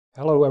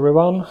Hello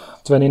everyone,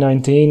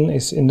 2019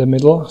 is in the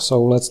middle,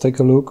 so let's take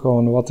a look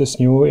on what is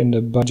new in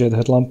the budget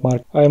headlamp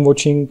market. I am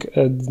watching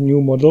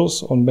new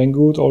models on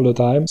Banggood all the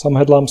time. Some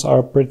headlamps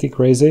are pretty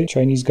crazy.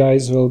 Chinese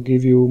guys will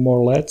give you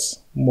more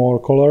LEDs,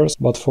 more colors,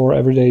 but for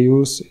everyday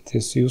use it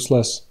is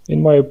useless.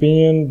 In my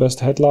opinion, best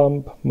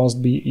headlamp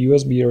must be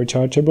USB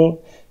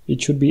rechargeable.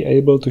 It should be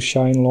able to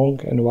shine long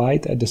and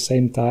wide at the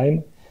same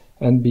time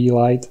and be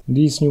light.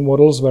 These new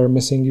models were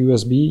missing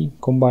USB,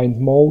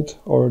 combined mode,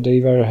 or they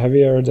were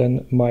heavier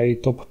than my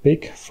top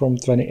pick from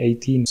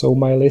 2018. So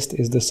my list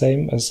is the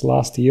same as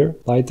last year.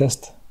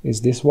 Lightest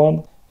is this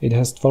one. It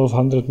has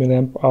 1200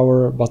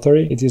 mAh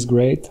battery. It is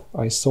great.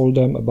 I sold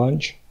them a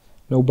bunch.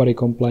 Nobody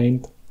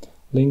complained.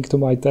 Link to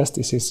my test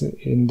is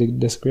in the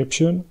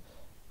description.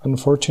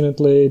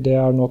 Unfortunately, they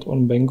are not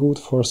on Banggood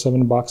for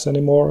 $7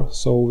 anymore,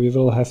 so we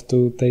will have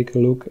to take a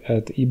look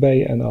at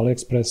eBay and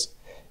AliExpress.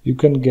 You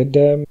can get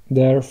them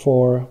there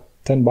for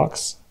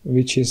 $10,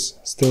 which is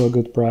still a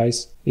good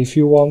price. If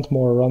you want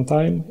more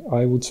runtime,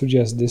 I would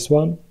suggest this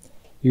one.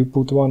 You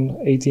put one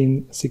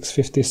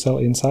 18650 cell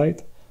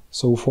inside.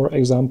 So for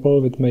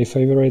example, with my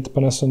favorite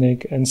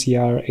Panasonic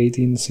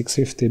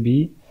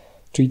NCR18650B,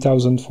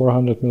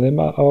 3400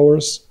 mAh,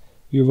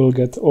 you will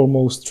get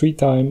almost 3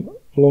 times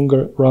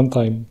longer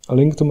runtime. A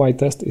link to my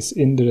test is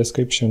in the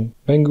description.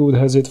 Banggood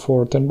has it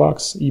for $10,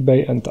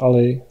 eBay and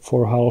Ali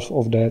for half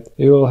of that.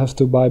 You will have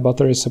to buy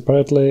batteries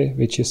separately,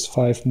 which is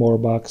 $5 more.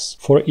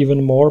 For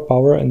even more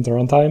power and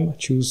runtime,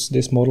 choose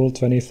this model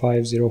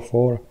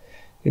 2504.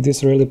 It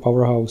is really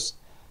powerhouse.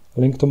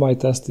 A link to my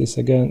test is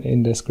again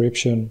in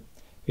description.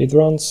 It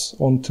runs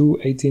on two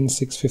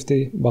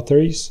 18650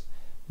 batteries.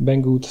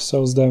 Banggood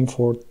sells them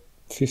for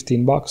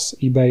 $15,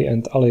 eBay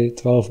and Ali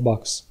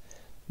 $12.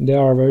 There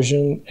are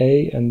version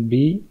A and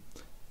B.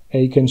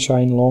 A can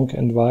shine long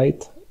and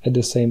wide at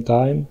the same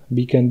time.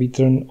 B can be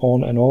turned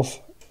on and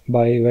off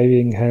by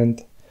waving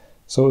hand.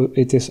 So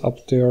it is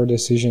up to your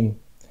decision.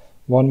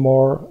 One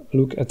more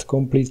look at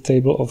complete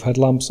table of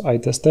headlamps I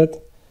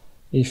tested.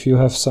 If you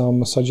have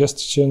some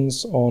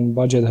suggestions on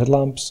budget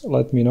headlamps,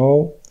 let me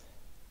know.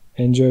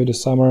 Enjoy the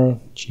summer.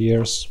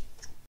 Cheers.